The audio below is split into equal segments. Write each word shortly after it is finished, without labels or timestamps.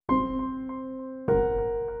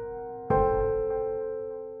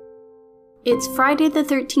It's Friday the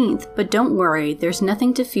 13th, but don't worry, there's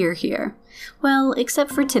nothing to fear here. Well,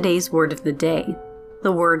 except for today's word of the day.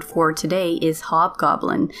 The word for today is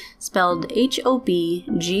hobgoblin, spelled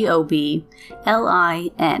Hobgoblin.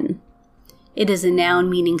 It is a noun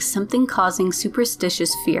meaning something causing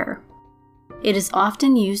superstitious fear. It is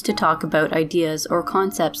often used to talk about ideas or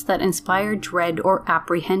concepts that inspire dread or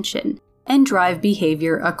apprehension, and drive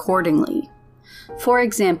behavior accordingly. For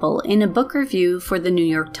example, in a book review for the New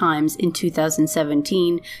York Times in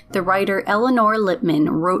 2017, the writer Eleanor Lippman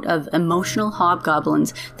wrote of emotional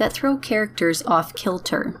hobgoblins that throw characters off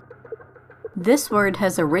kilter. This word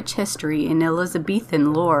has a rich history in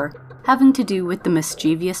Elizabethan lore, having to do with the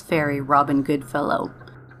mischievous fairy Robin Goodfellow.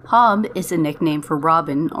 Hob is a nickname for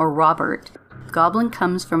Robin or Robert. Goblin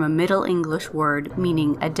comes from a Middle English word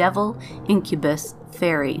meaning a devil, incubus,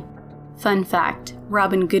 fairy. Fun fact,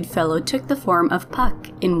 Robin Goodfellow took the form of Puck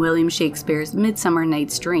in William Shakespeare's Midsummer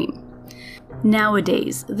Night's Dream.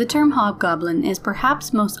 Nowadays, the term hobgoblin is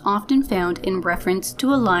perhaps most often found in reference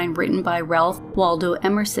to a line written by Ralph Waldo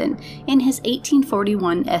Emerson in his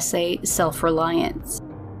 1841 essay Self-Reliance.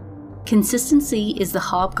 Consistency is the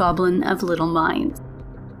hobgoblin of little minds.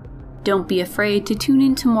 Don't be afraid to tune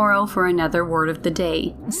in tomorrow for another word of the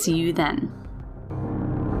day. See you then.